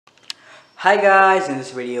Hi guys, in this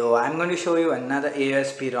video I'm going to show you another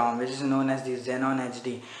AOSP ROM which is known as the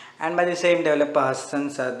XenonHD and by the same developer Hassan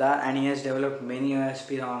Sardar, and he has developed many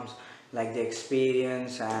AOSP ROMs like the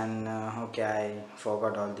Experience and okay, I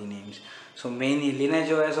forgot all the names. So many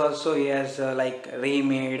Lineage OS also he has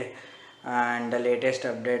remade, and the latest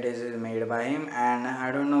update is made by him, and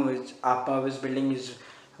I don't know which Appa is building is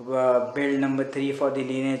build number 3 for the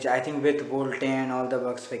Lineage, I think with VoLTE and all the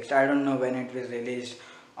bugs fixed. I don't know when it was released,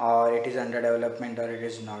 or it is under development, or it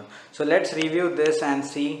is not. So let's review this and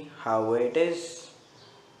see how it is.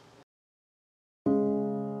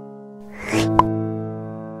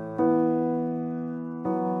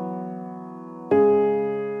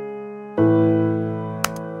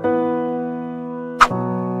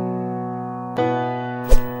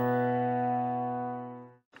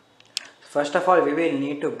 First of all, we will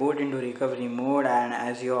need to boot into recovery mode, and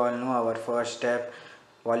as you all know, our first step: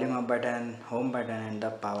 volume up button, home button and the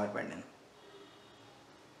power button.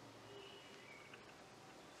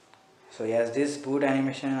 So yes, this boot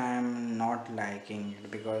animation I am not liking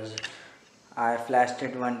it because I flashed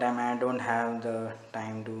it one time and I don't have the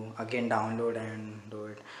time to again download and do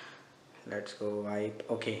it. Let's go wipe.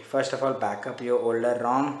 Okay, first of all, backup your older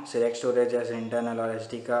ROM, select storage as internal or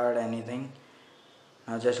SD card, anything.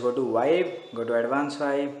 Now just go to wipe, go to advanced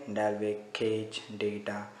wipe, dalvik, cache,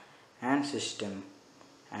 data and system,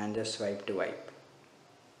 and just swipe to wipe.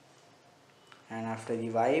 And after the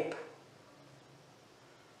wipe,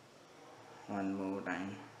 one more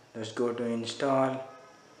time, just go to install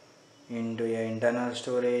into your internal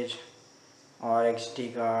storage or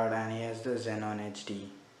XD card, and here's the XenonHD.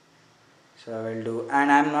 So I will do,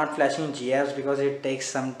 and I'm not flashing GFs because it takes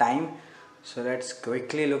some time, so let's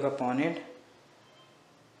quickly look upon it.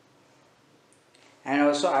 And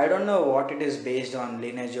also I don't know what it is based on,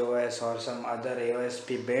 Lineage OS or some other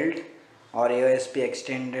AOSP build or AOSP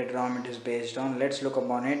extended ROM it is based on. Let's look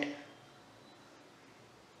upon it.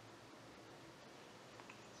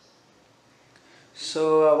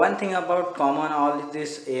 So one thing about common all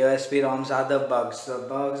these AOSP ROMs are the bugs. The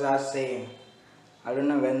bugs are same. I don't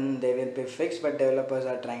know when they will be fixed, but developers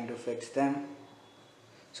are trying to fix them.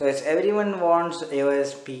 So as everyone wants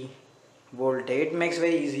AOSP VoLTE, it makes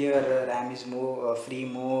very easier. RAM is more free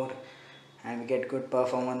more, and we get good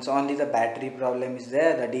performance. Only the battery problem is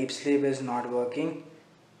there. The deep sleep is not working.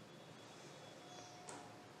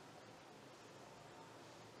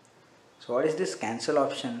 So what is this cancel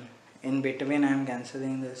option? In between I am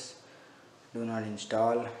cancelling this. Do not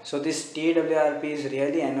install. So this TWRP is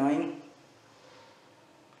really annoying.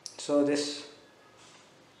 So this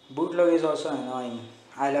bootloader is also annoying.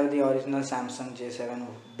 I love the original Samsung J7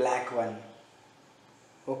 black one.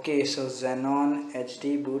 Okay, so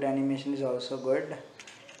XenonHD boot animation is also good.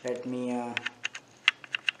 Let me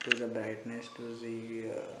do the brightness to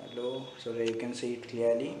the low so that you can see it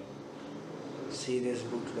clearly. See this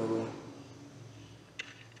boot logo.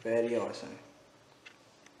 Very awesome.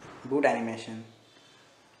 Boot animation.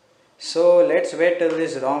 So let's wait till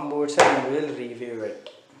this ROM boots up and we'll review it.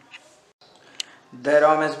 The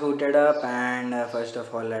ROM is booted up, and first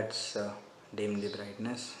of all let's dim the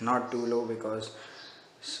brightness, not too low because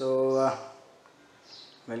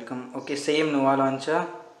welcome. Okay, same Nova launcher,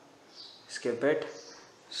 skip it.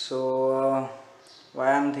 So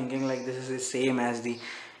why I'm thinking like this is the same as the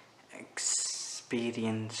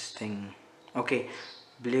Experience thing. Okay,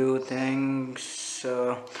 blue things.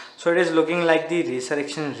 So it is looking like the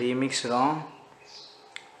Resurrection Remix ROM.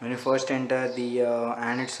 When you first enter the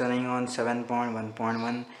and it's running on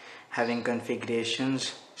 7.1.1, having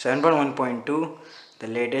configurations 7.1.2, the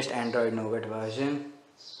latest Android Nougat version.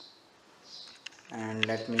 And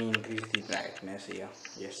let me increase the brightness here.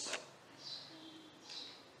 Yes,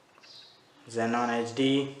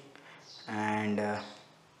 XenonHD and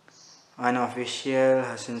unofficial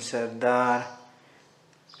Hassan Sardar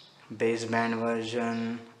baseband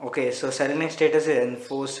version. Okay, so Selenix status is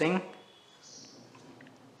enforcing.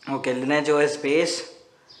 Okay, Lineage OS base.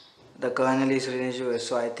 The kernel is Lineage OS,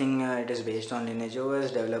 so I think it is based on Lineage OS.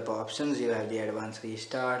 Developer options, you have the advanced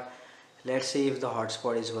restart. Let's see if the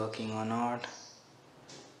hotspot is working or not.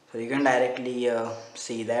 So you can directly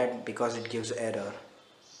see that because it gives error.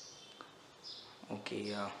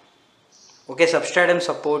 Okay, okay, Substratum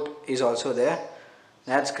Support is also there.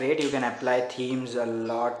 That's great. You can apply themes, a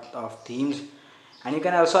lot of themes, and you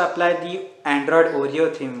can also apply the Android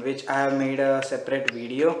Oreo theme, which I have made a separate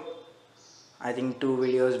video, I think 2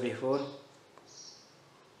 videos before.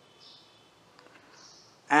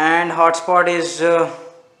 And hotspot is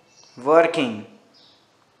working.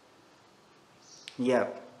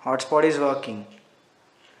 Yep, hotspot is working,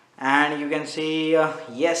 and you can see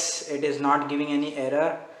yes, it is not giving any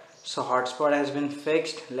error. So hotspot has been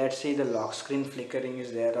fixed. Let's see the lock screen flickering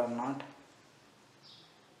is there or not.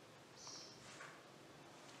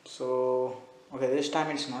 So okay, this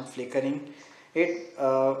time it's not flickering. It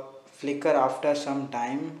flicker after some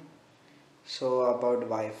time. So about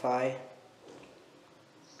Wi-Fi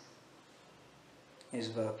is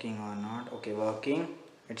working or not. Okay, working.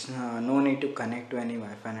 It's no need to connect to any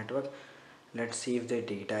Wi-Fi network. Let's see if the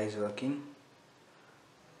data is working.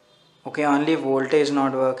 Okay, only VoLTE is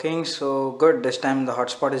not working, so good. This time the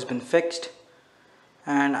hotspot has been fixed,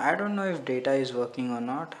 and I don't know if data is working or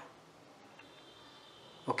not.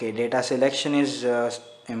 Okay, data selection is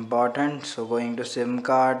important, so going to SIM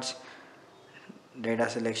cards, data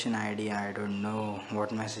selection ID, I don't know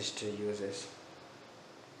what my sister uses.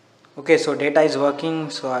 Okay, so data is working,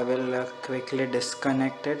 so I will quickly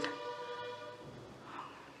disconnect it.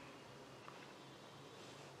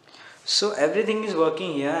 So everything is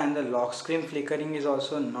working here, and the lock screen flickering is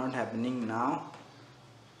also not happening now.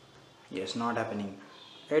 Yes, not happening.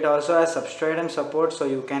 It also has Substratum support, so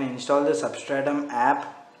you can install the Substratum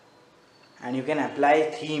app and you can apply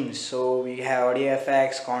themes. So we have audio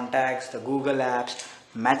effects, contacts, the Google apps,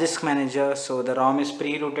 Magisk Manager. So the ROM is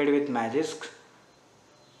pre-rooted with Magisk.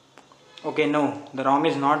 Okay, no, the ROM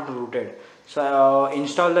is not rooted. So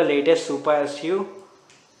install the latest Super SU.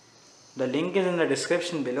 The link is in the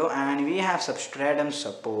description below, and we have Substratum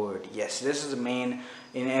support. Yes, this is the main.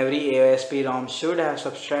 In every AOSP ROM should have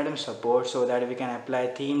Substratum support so that we can apply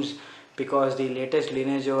themes, because the latest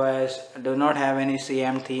Lineage OS do not have any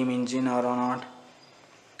CM theme engine or not.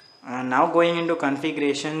 And now going into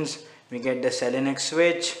configurations, we get the Selenex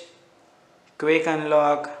switch, quick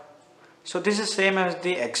unlock. So this is same as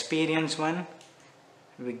the experience one.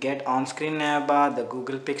 We get on-screen navbar, the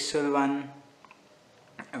Google Pixel one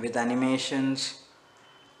with animations.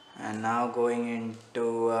 And now going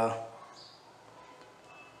into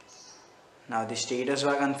now the status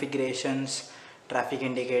bar configurations, traffic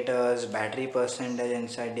indicators, battery percentage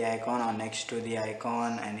inside the icon or next to the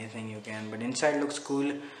icon, anything you can, but inside looks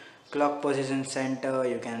cool. Clock position center,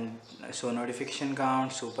 you can show notification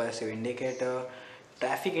count, super passive indicator,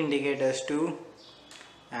 traffic indicators too.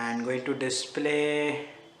 And going to display, you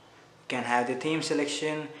can have the theme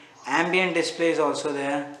selection, ambient display is also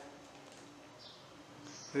there.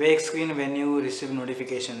 Wake screen when you receive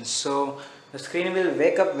notifications. So the screen will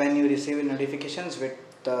wake up when you receive notifications with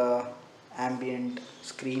the ambient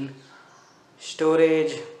screen.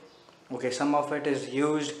 Storage, okay, some of it is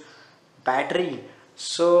used. Battery,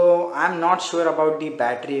 so I'm not sure about the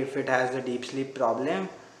battery if it has the deep sleep problem,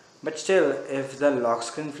 but still if the lock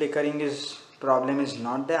screen flickering is problem is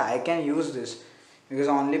not there, I can use this, because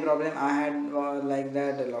the only problem I had was like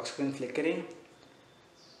that, the lock screen flickering.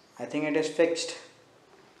 I think it is fixed.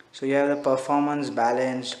 So you have the performance,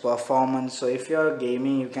 balanced performance. So if you are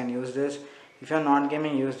gaming, you can use this. If you are not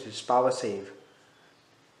gaming, use this. Power save.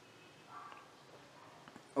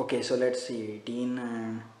 Okay, so let's see. 18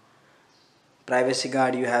 and privacy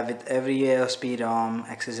guard you have with every AOSP ROM,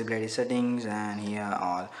 accessibility settings, and here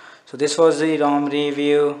all. So this was the ROM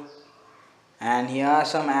review, and here are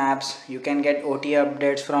some apps. You can get OT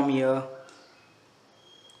updates from here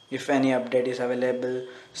if any update is available.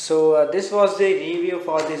 So this was the review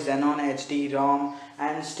for the XenonHD ROM,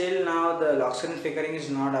 and still now the lock screen flickering is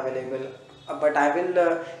not available, but I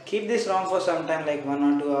will keep this ROM for some time, like 1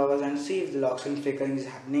 or 2 hours, and see if the lock screen flickering is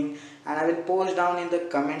happening, and I will post down in the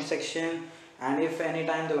comment section. And if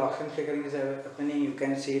anytime the lock screen flickering is happening, you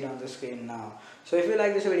can see it on the screen now. So if you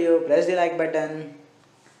like this video, press the like button.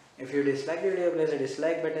 If you dislike the video, press the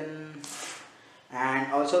dislike button.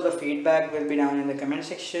 And also the feedback will be down in the comment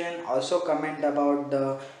section. Also comment about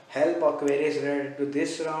the help or queries related to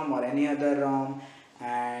this ROM or any other ROM.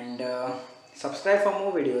 And subscribe for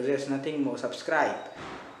more videos. There's nothing more. Subscribe.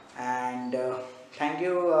 And thank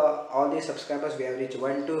you all the subscribers. We have reached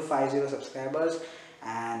 1250 subscribers,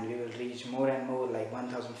 and we will reach more and more, like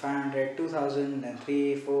 1500, 2000, and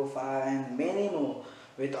 3, 4, 5, and many more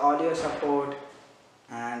with all your support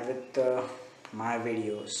and with my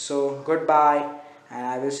videos. So goodbye, and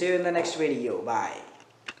I will see you in the next video. Bye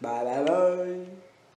bye bye bye.